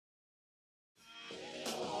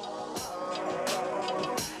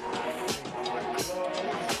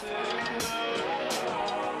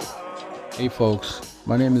Hey folks,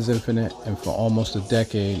 my name is Infinite, and for almost a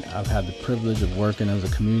decade, I've had the privilege of working as a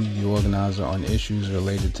community organizer on issues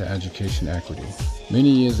related to education equity. Many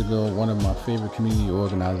years ago, one of my favorite community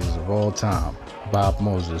organizers of all time, Bob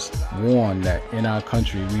Moses, warned that in our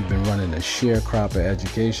country we've been running a sharecropper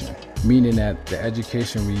education, meaning that the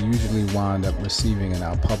education we usually wind up receiving in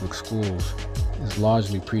our public schools is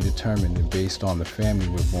largely predetermined and based on the family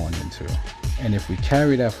we're born into. And if we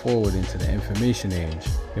carry that forward into the information age,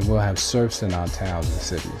 then we'll have serfs in our towns and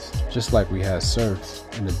cities, just like we had serfs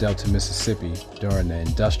in the Delta, Mississippi during the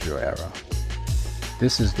industrial era.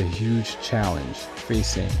 This is the huge challenge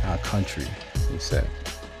facing our country, he said.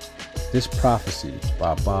 This prophecy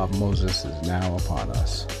by Bob Moses is now upon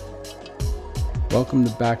us. Welcome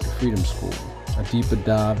to Back to Freedom School, a deeper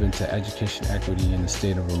dive into education equity in the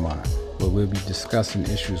state of Vermont, where we'll be discussing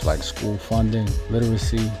issues like school funding,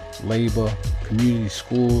 literacy, labor, community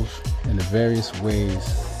schools, and the various ways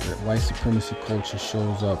that white supremacy culture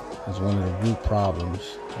shows up as one of the root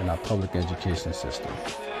problems in our public education system.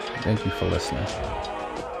 Thank you for listening.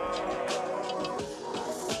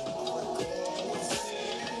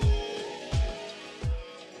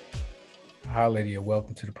 Hi, Lydia.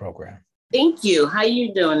 Welcome to the program. Thank you. How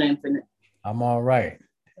you doing, Infinite? I'm all right.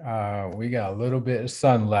 We got a little bit of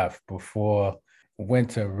sun left before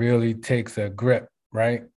winter really takes a grip,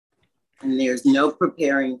 right? And there's no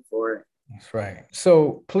preparing for it. That's right.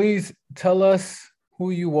 So please tell us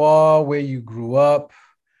who you are, where you grew up,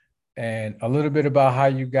 and a little bit about how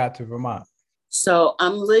you got to Vermont. So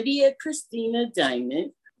I'm Lydia Christina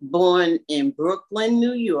Diamond, born in Brooklyn,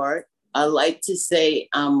 New York. I like to say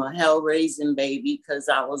I'm a hell-raising baby because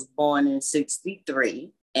I was born in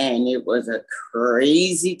 1963. And it was a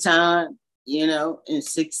crazy time, in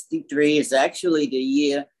 1963. It's actually the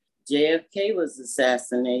year JFK was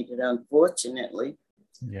assassinated, unfortunately.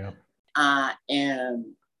 Yeah. I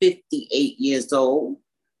am 58 years old.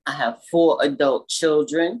 I have 4 adult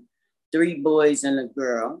children, 3 boys and a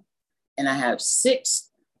girl. And I have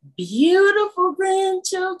 6 beautiful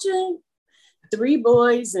grandchildren, 3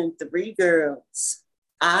 boys and 3 girls.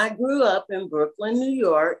 I grew up in Brooklyn, New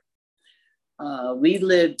York. We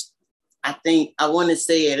lived, I want to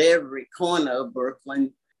say at every corner of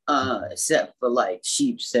Brooklyn, except for like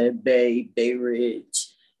Sheepshead Bay, Bay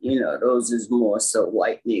Ridge. Those is more so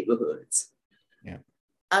white neighborhoods. Yeah.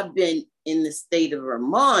 I've been in the state of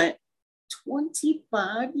Vermont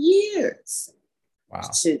 25 years.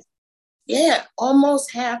 Wow.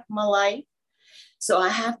 Almost half my life. So I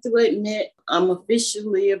have to admit, I'm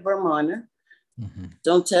officially a Vermonter. Mm-hmm.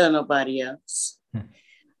 Don't tell nobody else.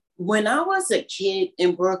 When I was a kid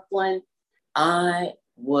in Brooklyn, I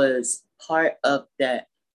was part of that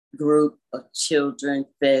group of children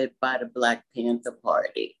fed by the Black Panther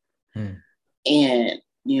Party. And,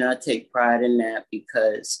 I take pride in that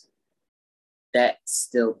because that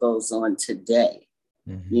still goes on today,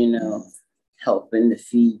 helping to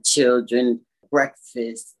feed children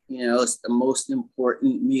breakfast. It's the most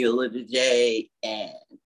important meal of the day. And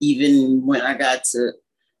even when I got to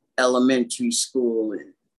elementary school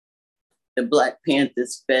and the Black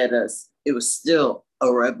Panthers fed us, it was still a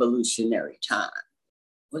revolutionary time.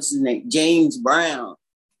 What's his name? James Brown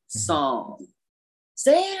song.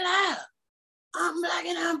 Say it loud. I'm black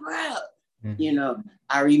and I'm proud. Mm-hmm.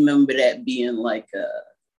 I remember that being like a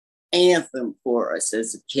anthem for us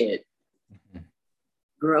as a kid. Mm-hmm.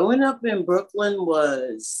 Growing up in Brooklyn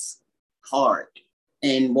was hard.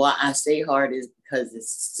 And why I say hard is because there's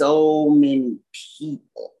so many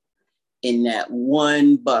people in that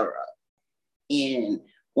one borough. And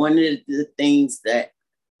one of the things that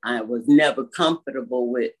I was never comfortable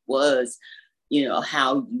with was,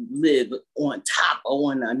 how you live on top of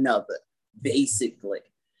one another, basically.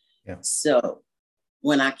 Yeah. So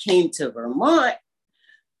when I came to Vermont,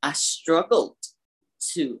 I struggled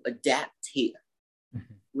to adapt here.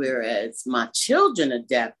 Mm-hmm. Whereas my children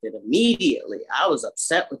adapted immediately. I was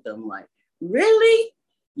upset with them, like, really?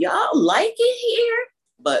 Y'all like it here?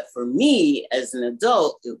 But for me, as an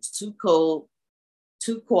adult, it was too cold,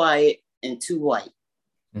 too quiet, and too white.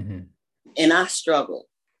 Mm-hmm. And I struggled.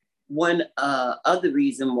 One other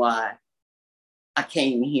reason why I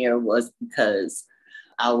came here was because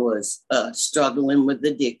I was struggling with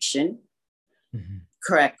addiction,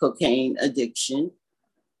 crack cocaine addiction,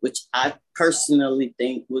 which I personally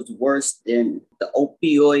think was worse than the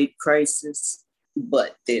opioid crisis.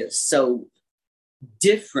 But they're so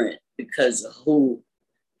different because of who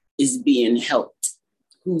is being helped,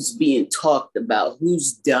 who's being talked about,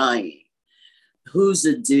 who's dying, who's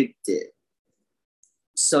addicted.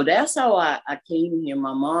 So that's how I came here.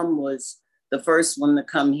 My mom was the first one to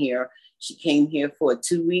come here. She came here for a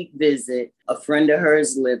 2-week visit. A friend of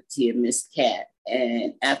hers lived here, Miss Cat.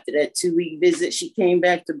 And after that 2-week visit, she came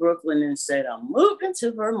back to Brooklyn and said, I'm moving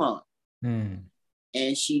to Vermont. And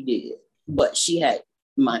she did. But she had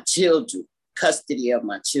my children, custody of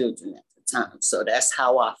my children at the time. So that's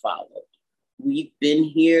how I followed. We've been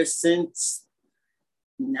here since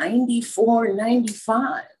 94,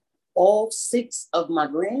 95. All 6 of my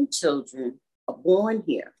grandchildren are born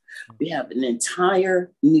here. We have an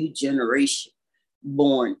entire new generation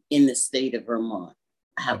born in the state of Vermont.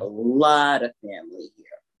 I have a lot of family here.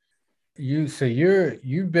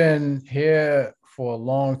 You've been here for a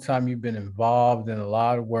long time. You've been involved in a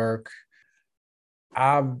lot of work.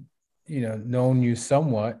 I've known you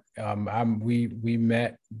somewhat. We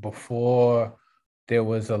met before there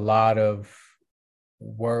was a lot of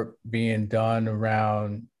work being done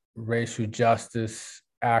around racial justice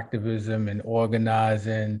activism and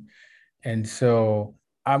organizing. And so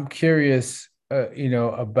I'm curious,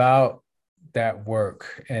 about that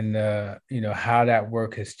work and, how that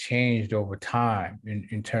work has changed over time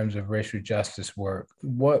in terms of racial justice work.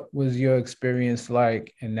 What was your experience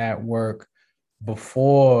like in that work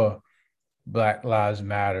before Black Lives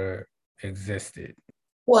Matter existed?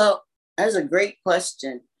 Well, that's a great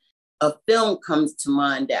question. A film comes to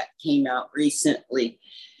mind that came out recently.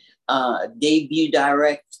 Debut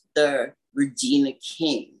director Regina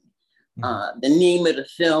King. The name of the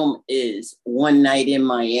film is One Night in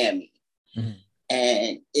Miami.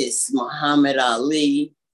 And it's Muhammad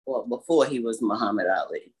Ali, well, before he was Muhammad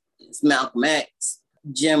Ali. It's Malcolm X,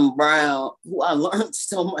 Jim Brown, who I learned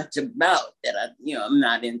so much about that I'm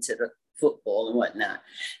not into the football and whatnot.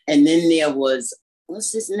 And then there was,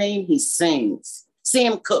 what's his name? He sings,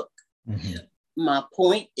 Sam Cooke. My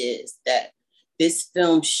point is that this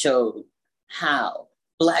film showed how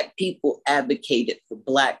Black people advocated for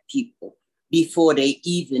Black people before they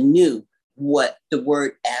even knew what the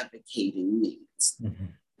word advocating means.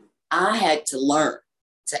 I had to learn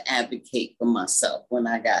to advocate for myself when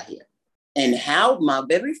I got here. And how my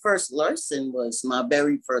very first lesson was my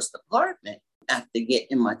very first apartment after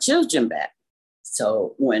getting my children back.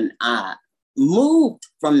 So when I moved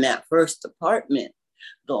from that first apartment,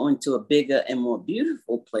 going to a bigger and more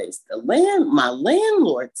beautiful place, my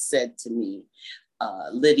landlord said to me,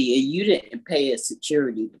 Lydia, you didn't pay a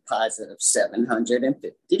security deposit of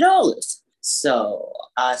 $750. So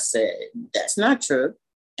I said, that's not true.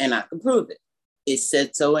 And I could prove it. It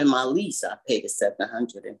said so in my lease, I paid a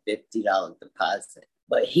 $750 deposit,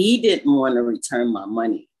 but he didn't want to return my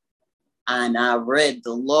money. And I read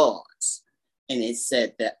the laws, and it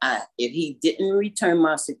said that if he didn't return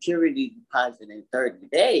my security deposit in 30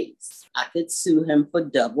 days, I could sue him for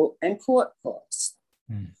double and court costs.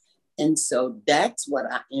 And so that's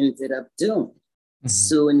what I ended up doing,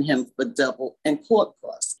 suing him for double and court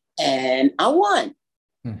costs. And I won.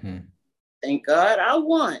 Thank God I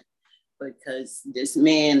won. Because this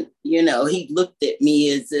man, he looked at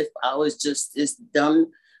me as if I was just this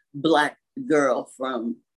dumb Black girl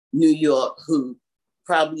from New York who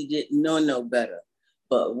probably didn't know no better.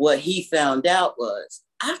 But what he found out was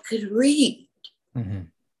I could read.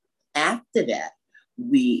 After that,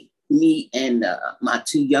 me and my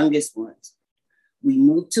 2 youngest ones, we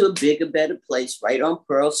moved to a bigger, better place right on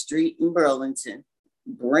Pearl Street in Burlington.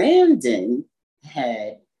 Brandon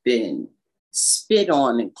had been spit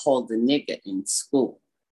on and called a nigger in school.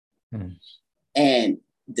 And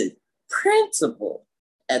the principal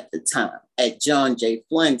at the time at John J.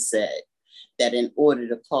 Flynn said that in order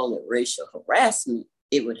to call it racial harassment,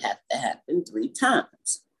 it would have to happen 3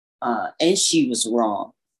 times. And she was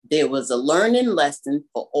wrong. There was a learning lesson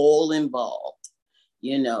for all involved,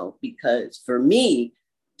 because for me,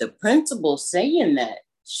 the principal saying that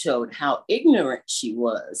showed how ignorant she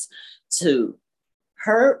was to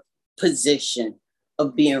her position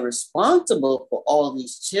of being responsible for all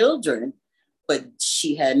these children, but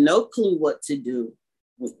she had no clue what to do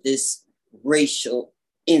with this racial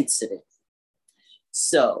incident.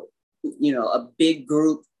 So, a big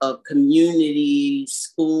group of community,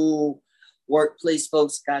 school, workplace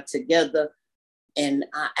folks got together, and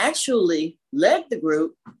I actually led the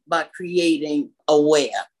group by creating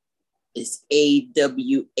AWARE. It's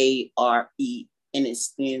AWARE, and it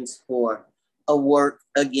stands for A Work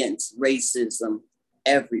Against Racism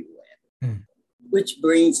Everywhere. Which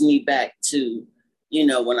brings me back to,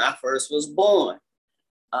 when I first was born.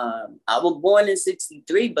 I was born in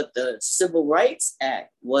 1963, but the Civil Rights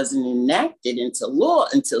Act wasn't enacted into law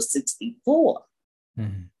until 1964.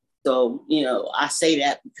 So, I say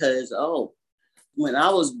that because, when I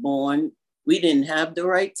was born, we didn't have the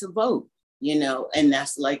right to vote, and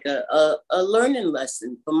that's like a learning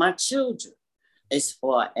lesson for my children. as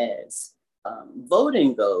far as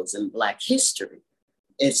voting goes in Black history,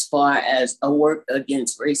 as far as a work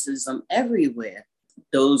against racism everywhere.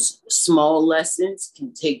 Those small lessons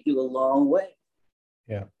can take you a long way.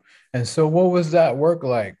 Yeah. And so what was that work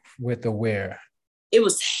like with Aware? It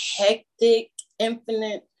was hectic,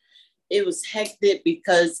 Infinite. It was hectic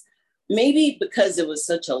because it was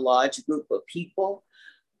such a large group of people,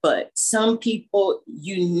 but some people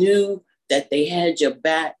you knew that they had your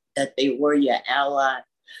back, that they were your ally.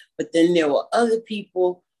 But then there were other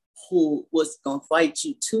people who was going to fight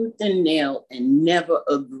you tooth and nail and never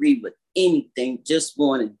agree with anything, just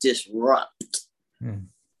want to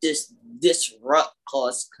disrupt,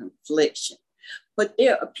 cause confliction. But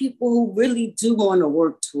there are people who really do want to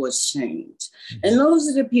work towards change. And those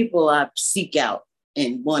are the people I seek out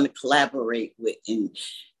and want to collaborate with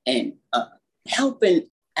and helping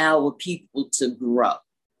our people to grow,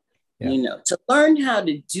 to learn how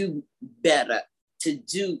to do better, to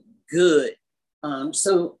do good,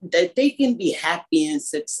 so that they can be happy and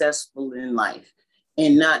successful in life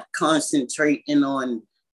and not concentrating on,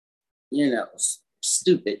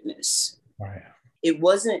 stupidness. Right. It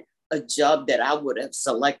wasn't a job that I would have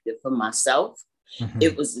selected for myself.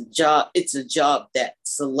 It's a job that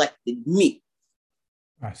selected me.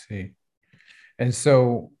 I see. And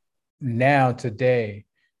so now today,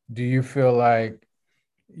 do you feel like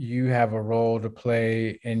you have a role to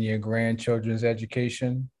play in your grandchildren's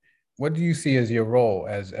education? What do you see as your role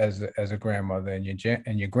as a grandmother in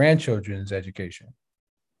your grandchildren's education?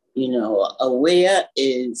 Aware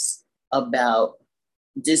is about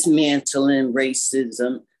dismantling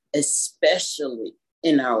racism, especially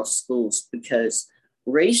in our schools, because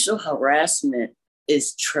racial harassment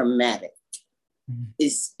is traumatic.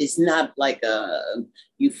 It's not like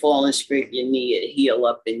you fall and scrape your knee, it heal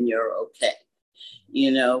up and you're okay.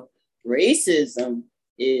 Racism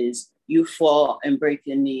is you fall and break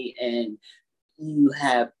your knee and you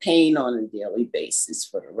have pain on a daily basis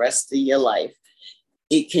for the rest of your life.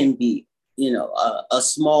 It can be, a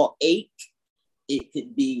small ache. It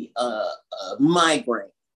could be a migraine,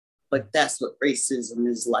 but that's what racism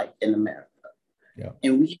is like in America. Yeah.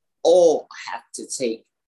 And we all have to take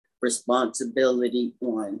responsibility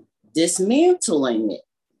on dismantling it.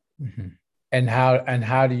 Mm-hmm. And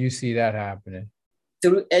how do you see that happening?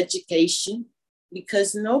 Through education,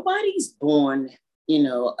 because nobody's born,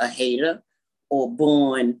 a hater or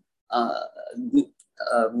born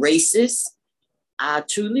racist. I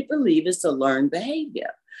truly believe it's a learned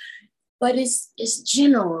behavior, but it's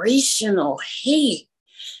generational hate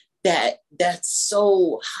that's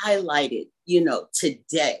so highlighted,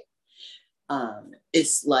 today.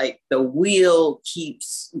 It's like the wheel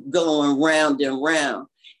keeps going round and round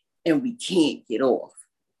and we can't get off.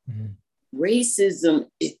 Mm-hmm. Racism,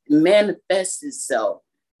 it manifests itself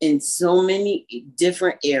in so many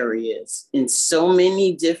different areas, in so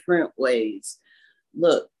many different ways.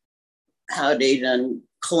 Look how they done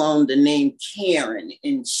cloned the name Karen,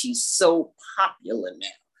 and she's so popular now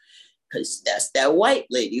because that's that white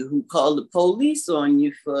lady who called the police on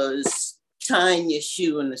you for tying your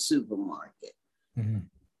shoe in the supermarket.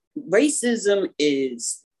 Mm-hmm. Racism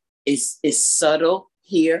is subtle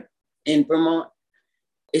here in Vermont.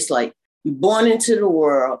 It's like you're born into the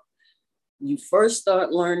world. You first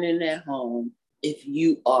start learning at home. If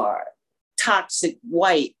you are toxic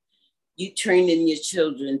white, you training your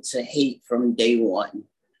children to hate from day one.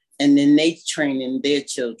 And then they training their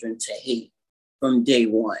children to hate from day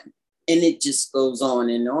one. And it just goes on.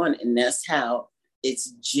 And that's how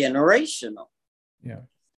it's generational. Yeah.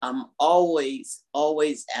 I'm always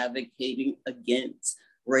advocating against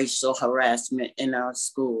racial harassment in our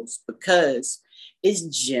schools because it's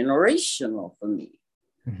generational for me.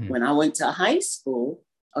 Mm-hmm. When I went to high school,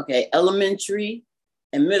 elementary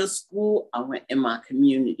and middle school, I went in my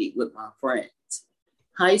community with my friends.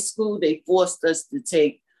 High school, they forced us to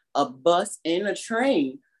take a bus and a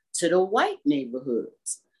train to the white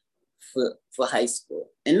neighborhoods for high school.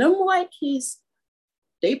 And them white kids,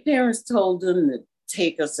 their parents told them to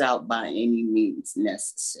take us out by any means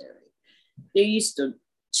necessary. They used to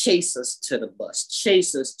chase us to the bus,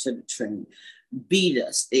 chase us to the train, beat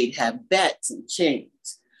us. They'd have bats and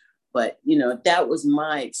chains. But, that was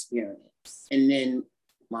my experience. And then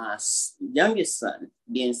my youngest son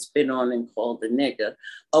being spit on and called a nigger,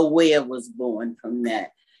 Aware was born from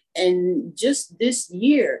that. And just this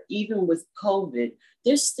year, even with COVID,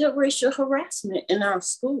 there's still racial harassment in our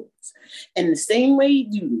schools. And the same way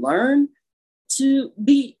you learn to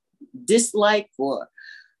be disliked or,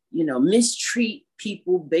 mistreat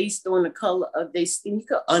people based on the color of their skin, you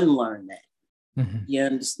can unlearn that. Mm-hmm. You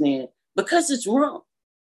understand? Because it's wrong.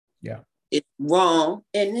 Yeah. It's wrong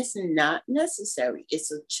and it's not necessary.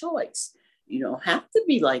 It's a choice. You don't have to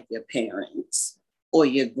be like your parents or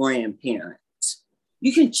your grandparents.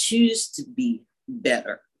 You can choose to be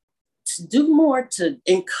better, to do more to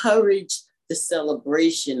encourage the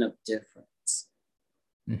celebration of difference,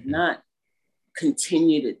 not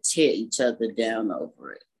continue to tear each other down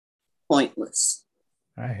over it. Pointless.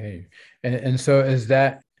 I hear you. And so is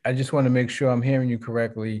that, I just want to make sure I'm hearing you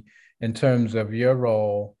correctly in terms of your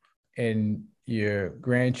role in your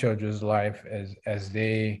grandchildren's life as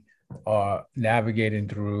they are navigating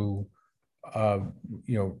through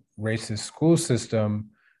racist school system,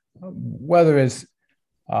 whether it's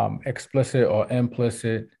explicit or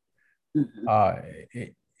implicit.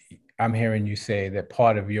 I'm hearing you say that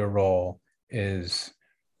part of your role is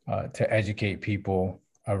to educate people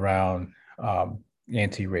around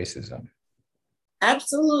anti-racism.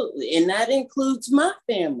 Absolutely. And that includes my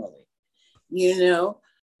family. You know,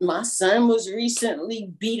 my son was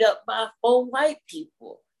recently beat up by 4 white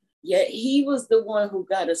people, yet he was the one who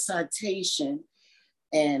got a citation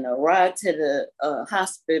and a ride to the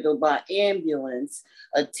hospital by ambulance,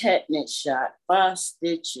 a tetanus shot, 5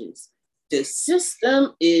 stitches. The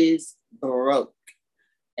system is broke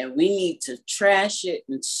and we need to trash it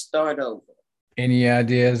and start over. Any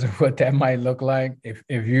ideas of what that might look like?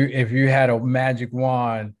 If you had a magic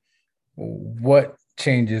wand, what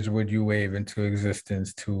changes would you wave into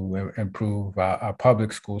existence to improve our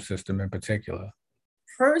public school system in particular?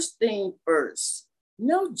 First thing first,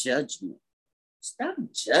 no judgment. Stop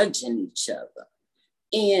judging each other.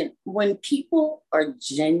 And when people are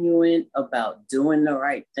genuine about doing the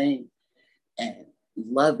right thing and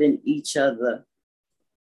loving each other,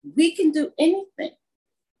 we can do anything.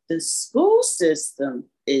 The school system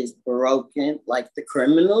is broken like the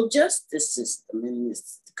criminal justice system in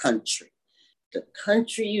this country.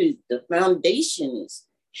 The foundation is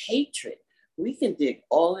hatred. We can dig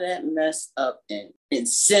all of that mess up and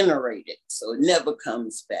incinerate it so it never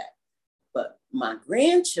comes back. But my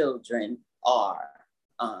grandchildren are,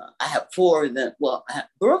 I have 4 of them. Well,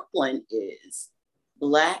 Brooklyn is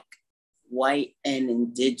Black, white, and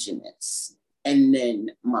indigenous. And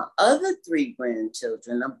then my other 3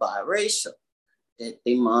 grandchildren are biracial. Their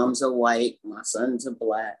moms are white, my sons are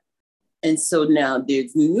Black. And so now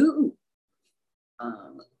there's new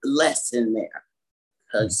lesson there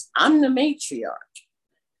because I'm the matriarch.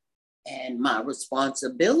 And my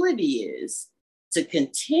responsibility is to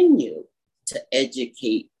continue to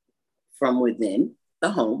educate from within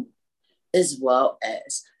the home as well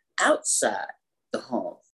as outside the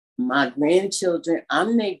home. My grandchildren,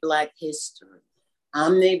 I'm their Black history.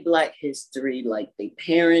 I'm their Black history like their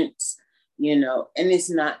parents, and it's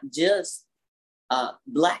not just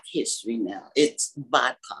Black history now, it's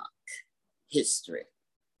BIPOC history.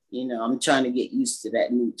 I'm trying to get used to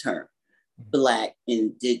that new term. Black,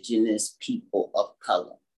 indigenous, people of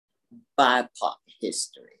color, BIPOC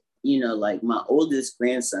history. Like my oldest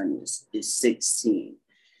grandson is 16.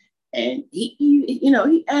 And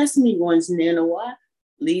he asked me once, Nana, why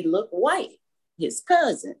Lee look white, his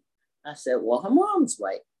cousin? I said, well, her mom's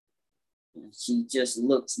white. And she just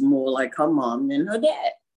looks more like her mom than her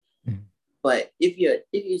dad. Mm-hmm. But if your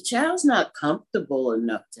child's not comfortable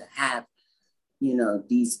enough to have,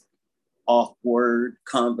 these awkward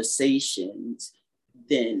conversations,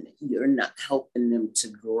 then you're not helping them to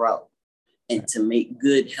grow and to make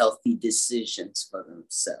good, healthy decisions for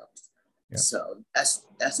themselves. Yeah. So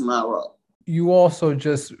that's my role. You also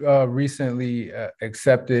just recently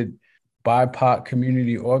accepted BIPOC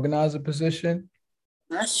community organizer position.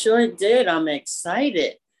 I sure did. I'm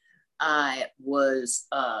excited. I was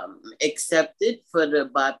accepted for the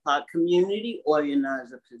BIPOC community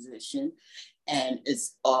organizer position. And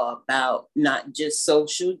it's all about not just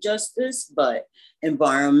social justice, but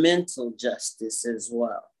environmental justice as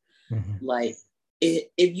well. Mm-hmm. Like if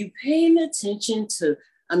you're paying attention to,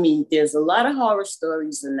 there's a lot of horror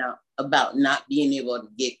stories now about not being able to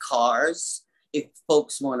get cars if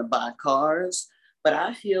folks want to buy cars. But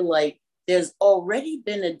I feel like there's already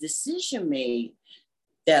been a decision made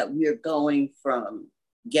that we're going from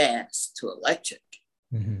gas to electric.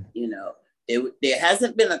 Mm-hmm. There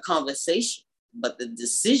hasn't been a conversation, but the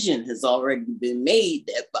decision has already been made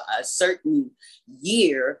that by a certain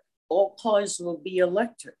year, all cars will be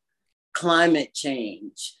electric. Climate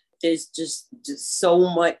change. There's just so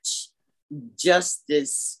much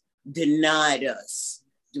justice denied us.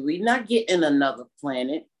 Do we not get in another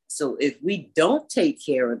planet? So if we don't take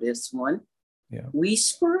care of this one, we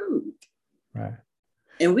screwed. Right.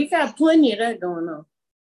 And we got plenty of that going on.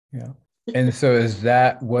 Yeah. And so is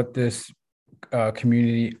that what this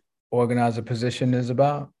community organizer position is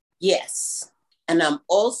about? Yes. And I'm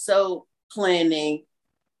also planning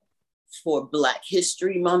for Black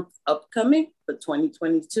History Month upcoming for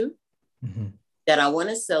 2022 that I want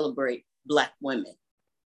to celebrate Black women.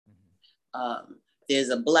 There's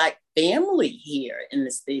a Black family here in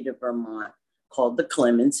the state of Vermont called the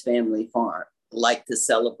Clemens Family Farm. I'd like to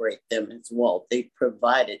celebrate them as well. They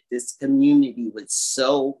provided this community with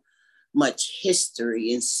so much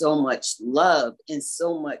history and so much love and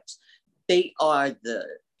so much. They are the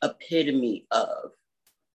epitome of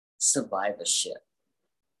survivorship.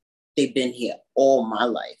 They've been here all my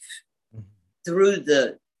life. Through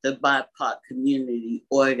the BIPOC community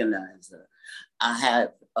organizer, I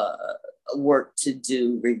have work to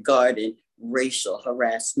do regarding racial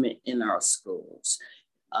harassment in our schools,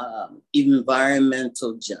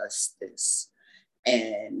 environmental justice,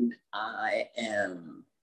 and I am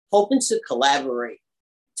hoping to collaborate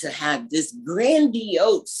to have this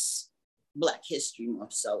grandiose Black History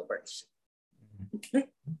Month celebration.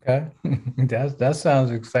 Okay, that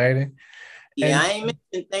sounds exciting. Yeah, I ain't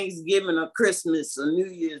mentioning Thanksgiving or Christmas or New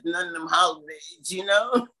Year's, none of them holidays, you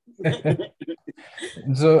know?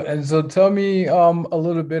 So tell me a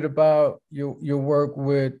little bit about your work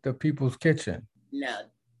with the People's Kitchen. Now,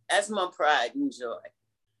 that's my pride and joy.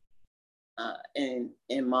 And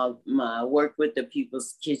my work with the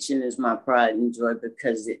People's Kitchen is my pride and joy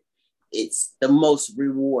because it's the most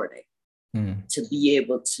rewarding to be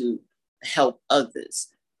able to help others,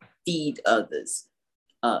 feed others,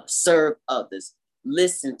 serve others,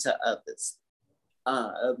 listen to others.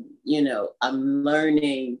 You know, I'm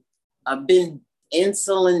learning, I've been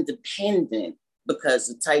insulin dependent because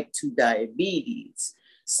of type 2 diabetes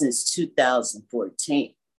since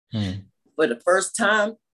 2014. For the first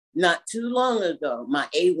time, not too long ago, my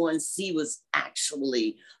A1C was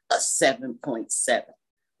actually a 7.7,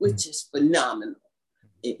 which is phenomenal.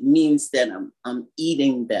 It means that I'm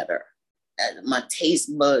eating better. And my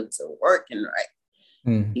taste buds are working right.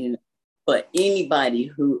 You know, but anybody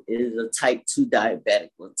who is a type 2 diabetic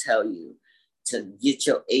will tell you to get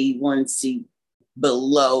your A1C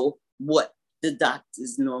below what the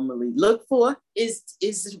doctors normally look for is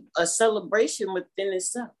a celebration within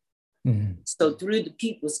itself. So through the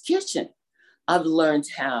People's Kitchen, I've learned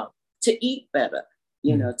how to eat better,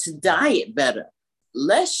 you know, to diet better.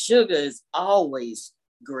 Less sugar is always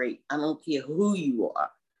great. I don't care who you are.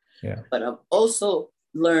 Yeah. But I've also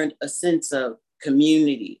learned a sense of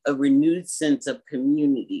community, a renewed sense of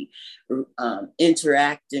community,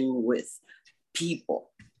 interacting with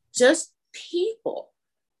people, just people,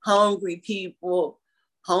 hungry people,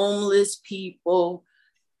 homeless people,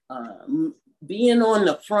 being on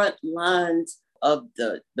the front lines of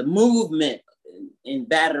the movement in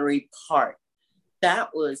Battery Park. That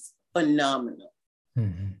was phenomenal,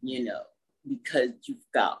 you know, because you've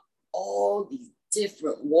got all these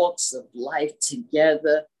different walks of life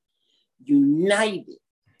together, united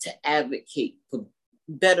to advocate for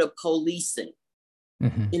better policing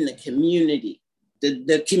in the community.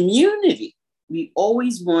 The community, we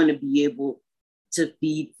always want to be able to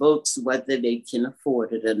feed folks whether they can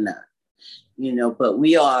afford it or not, you know, but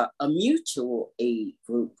we are a mutual aid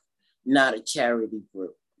group, not a charity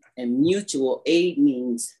group. And mutual aid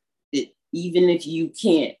means that even if you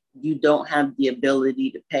don't have the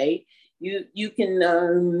ability to pay, you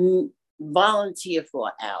can volunteer for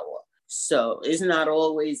an hour. So it's not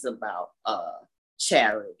always about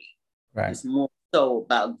charity. Right. It's more so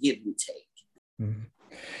about give and take.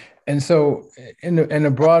 And so in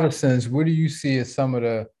a broader sense, what do you see as some of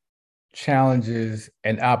the challenges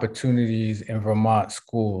and opportunities in Vermont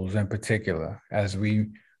schools in particular as we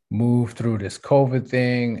move through this COVID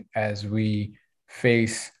thing, as we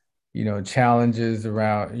face, you know, challenges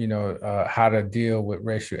around, you know, how to deal with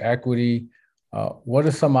racial equity? What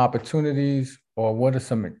are some opportunities or what are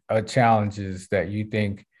some challenges that you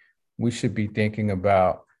think we should be thinking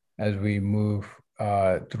about as we move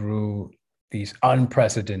through these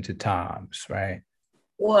unprecedented times, right?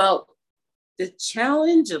 Well, the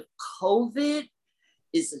challenge of COVID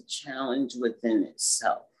is a challenge within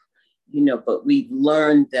itself, you know, but we've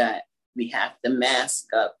learned that we have to mask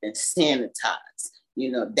up and sanitize.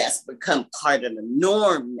 You know, that's become part of the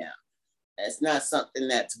norm now. That's not something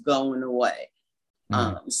that's going away.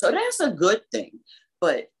 So that's a good thing.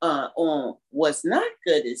 But on what's not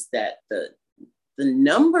good is that the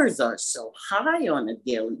numbers are so high on a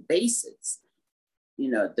daily basis. You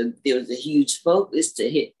know, there was a huge focus to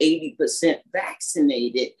hit 80%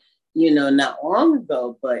 vaccinated, you know, not long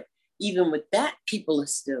ago. But even with that, people are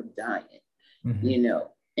still dying, you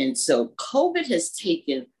know. And so COVID has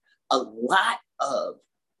taken a lot of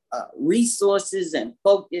resources and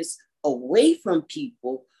focus away from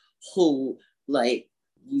people who like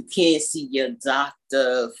you can't see your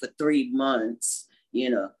doctor for 3 months,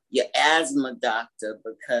 your asthma doctor,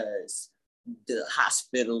 because the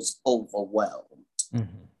hospital's overwhelmed,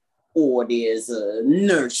 or there's a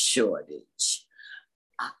nurse shortage.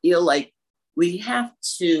 I feel like we have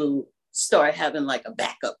to start having like a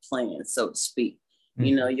backup plan, so to speak.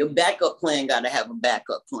 Your backup plan got to have a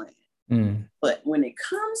backup plan. But when it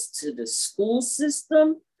comes to the school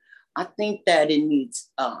system, I think that it needs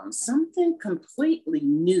something completely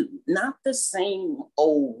new, not the same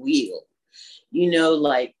old wheel.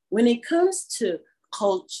 Like when it comes to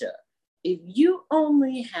culture, if you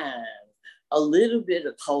only have a little bit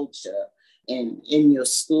of culture in your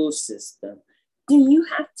school system, then you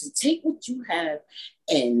have to take what you have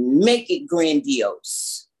and make it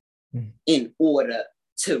grandiose in order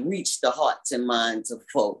to reach the hearts and minds of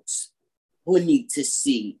folks who need to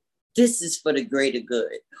see this is for the greater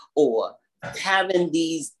good, or having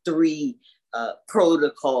these 3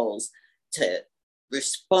 protocols to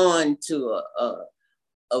respond to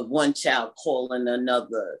a one child calling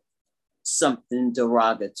another something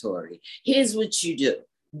derogatory. Here's what you do.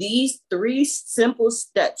 These 3 simple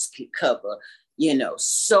steps can cover,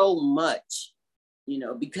 so much,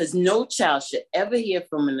 because no child should ever hear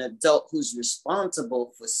from an adult who's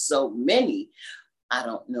responsible for so many. I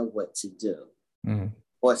don't know what to do.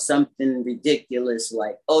 Or something ridiculous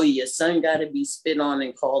like, oh, your son got to be spit on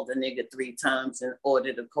and called a nigga 3 times in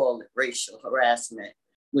order to call it racial harassment,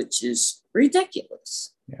 which is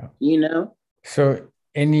ridiculous. Yeah. So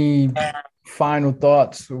any final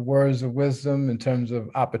thoughts or words of wisdom in terms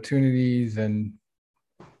of opportunities and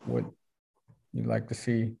what you'd like to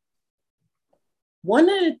see? One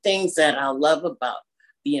of the things that I love about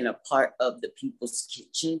being a part of the People's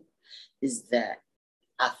Kitchen is that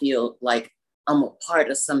I feel like I'm a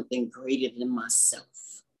part of something greater than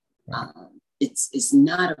myself. It's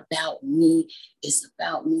not about me. It's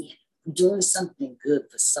about me doing something good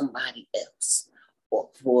for somebody else,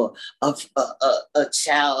 or for a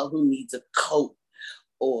child who needs a coat,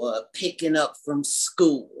 or picking up from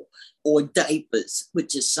school, or diapers,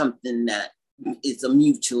 which is something that is a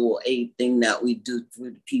mutual aid thing that we do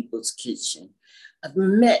through the People's Kitchen. I've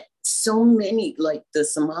met so many, like the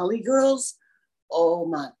Somali girls. Oh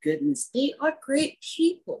my goodness, they are great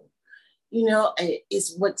people.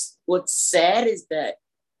 It's what's sad is that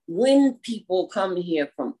when people come here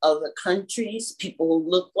from other countries, people who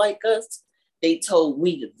look like us, they told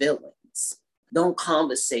we the villains. Don't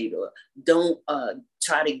conversate or don't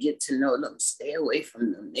try to get to know them. Stay away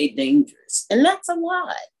from them. They're dangerous. And that's a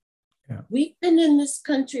lie. Yeah. We've been in this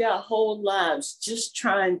country our whole lives just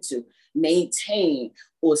trying to maintain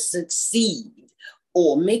or succeed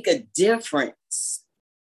or make a difference,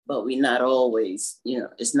 but we're not always,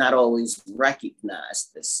 it's not always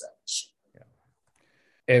recognized as such. Yeah.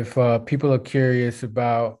 If people are curious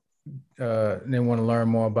about, they want to learn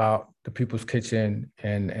more about the People's Kitchen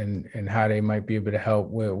and how they might be able to help,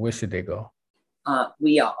 where should they go?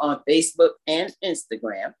 We are on Facebook and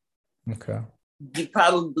Instagram. Okay. You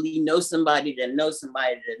probably know somebody that knows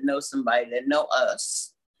somebody that knows somebody that know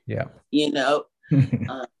us. Yeah.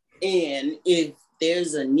 And if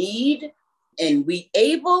there's a need and we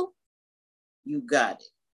able, you got it.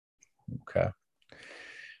 Okay.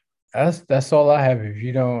 That's all I have. If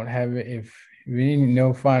you don't have it, if you need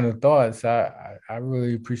no final thoughts, I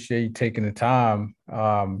really appreciate you taking the time.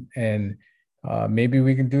 And maybe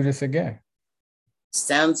we can do this again.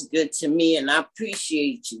 Sounds good to me. And I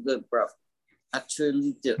appreciate you, good bro. I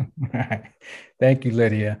truly do. All right. Thank you,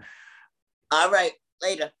 Lydia. All right.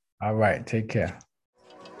 Later. All right. Take care.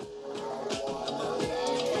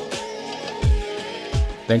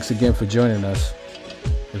 Thanks again for joining us.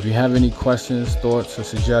 If you have any questions, thoughts, or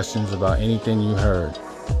suggestions about anything you heard,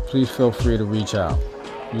 please feel free to reach out.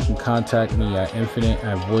 You can contact me at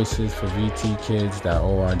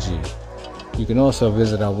infinite@voicesforvtkids.org. You can also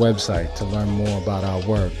visit our website to learn more about our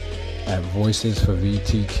work at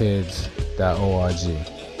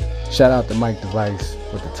voicesforvtkids.org. Shout out to Mike Device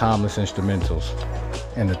with the timeless instrumentals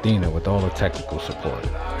and Athena with all the technical support.